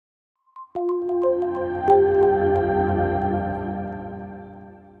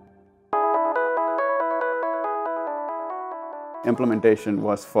Implementation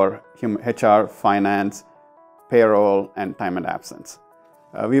was for HR, finance, payroll, and time and absence.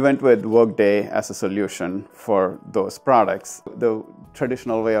 We went with Workday as a solution for those products. The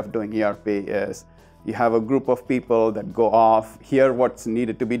traditional way of doing ERP is you have a group of people that go off, hear what's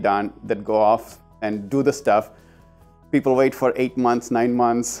needed to be done, that go off and do the stuff. People wait for 8 months, 9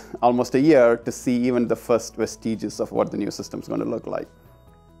 months, almost a year to see even the first vestiges of what the new system is going to look like.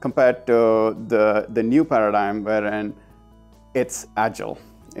 Compared to the new paradigm wherein it's agile.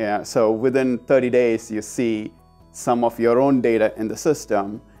 Yeah, so within 30 days, you see some of your own data in the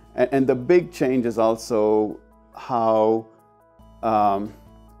system. And the big change is also how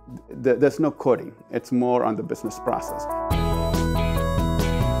there's no coding. It's more on the business process.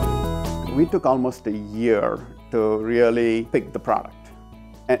 We took almost a year to really pick the product.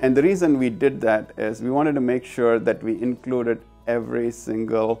 And the reason we did that is we wanted to make sure that we included every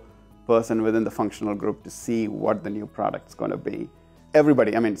single person within the functional group to see what the new product's going to be.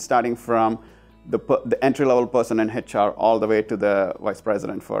 Everybody, I mean, starting from the entry-level person in HR all the way to the vice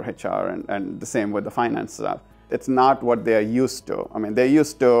president for HR, and the same with the finance stuff. It's not what they're used to. I mean, they're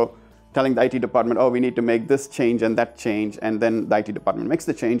used to telling the IT department, oh, we need to make this change and that change, and then the IT department makes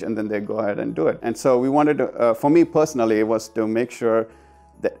the change, and then they go ahead and do it. And so we wanted to, for me personally, was to make sure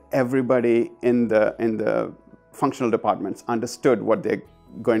that everybody in the functional departments understood what they're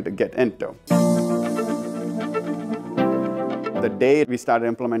going to get into. The day we started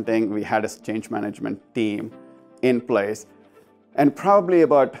implementing, we had a change management team in place. And probably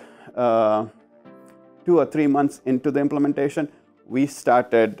about 2 or 3 months into the implementation, we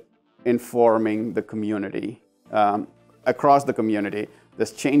started informing the community, across the community,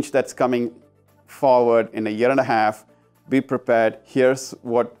 this change that's coming forward in a year and a half. Be prepared, here's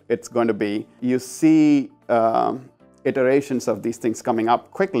what it's going to be. You see iterations of these things coming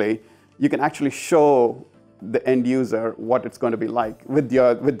up quickly. You can actually show the end user what it's going to be like with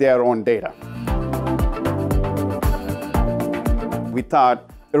their own data. We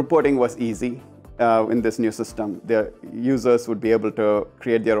thought reporting was easy in this new system. The users would be able to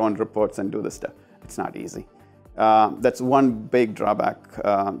create their own reports and do this stuff. It's not easy. That's one big drawback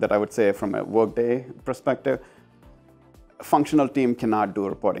that I would say from a Workday perspective. A functional team cannot do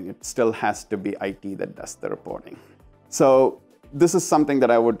reporting. It still has to be IT that does the reporting. So this is something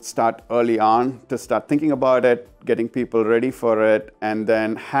that I would start early on to start thinking about it, getting people ready for it, and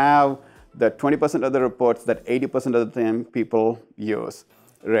then have the 20% of the reports that 80% of the time people use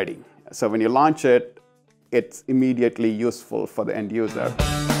ready. So when you launch it, it's immediately useful for the end user.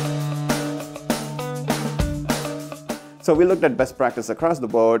 So we looked at best practice across the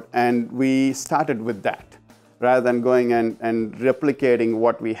board, and we started with that, rather than going and replicating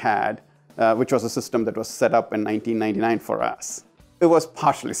what we had, which was a system that was set up in 1999 for us. It was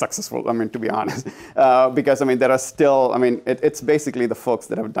partially successful, I mean, to be honest, because, I mean, there are still, I mean, it's basically the folks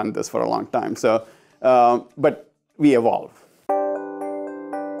that have done this for a long time. So, but we evolve.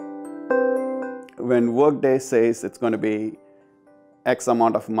 When Workday says it's going to be X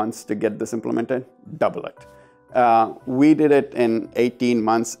amount of months to get this implemented, double it. We did it in 18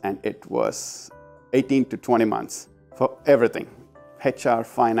 months, and it was 18 to 20 months for everything, HR,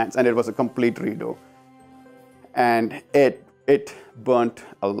 finance, and it was a complete redo. And it burnt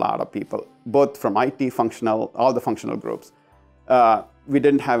a lot of people, both from IT, functional, all the functional groups. We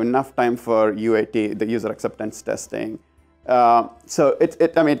didn't have enough time for UAT, the user acceptance testing. So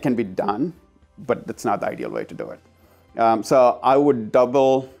I mean, it can be done, but that's not the ideal way to do it. So I would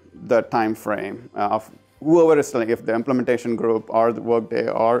double the time frame of whoever is telling, if the implementation group or the Workday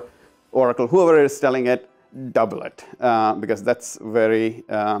or Oracle, whoever is telling it, double it, because that's very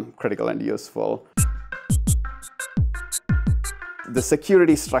critical and useful. The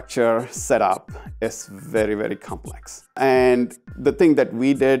security structure setup is very, very complex. And the thing that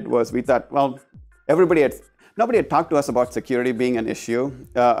we did was we thought, well, nobody had talked to us about security being an issue,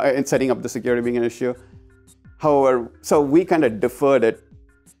 and setting up the security being an issue. However, so we kind of deferred it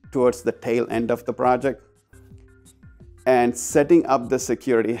towards the tail end of the project. And setting up the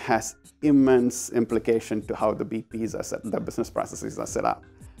security has immense implication to how the BPs are set, the business processes are set up.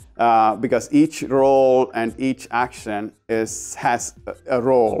 Because each role and each action has a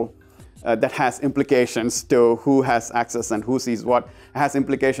role that has implications to who has access and who sees what, has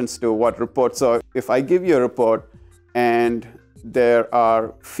implications to what report. So if I give you a report and there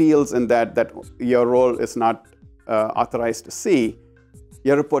are fields in that your role is not authorized to see,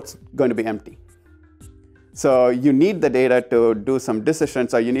 your report's going to be empty. So you need the data to do some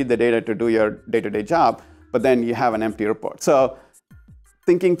decisions, or you need the data to do your day-to-day job, but then you have an empty report. So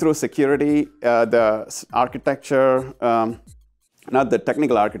thinking through security, the architecture, not the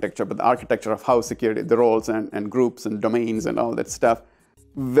technical architecture, but the architecture of how security, the roles and groups and domains and all that stuff,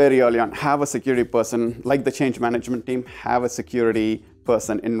 very early on. Have a security person, like the change management team, have a security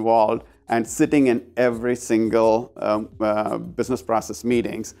person involved and sitting in every single business process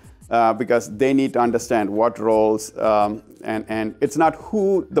meetings because they need to understand what roles, and it's not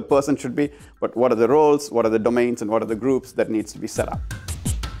who the person should be, but what are the roles, what are the domains, and what are the groups that needs to be set up.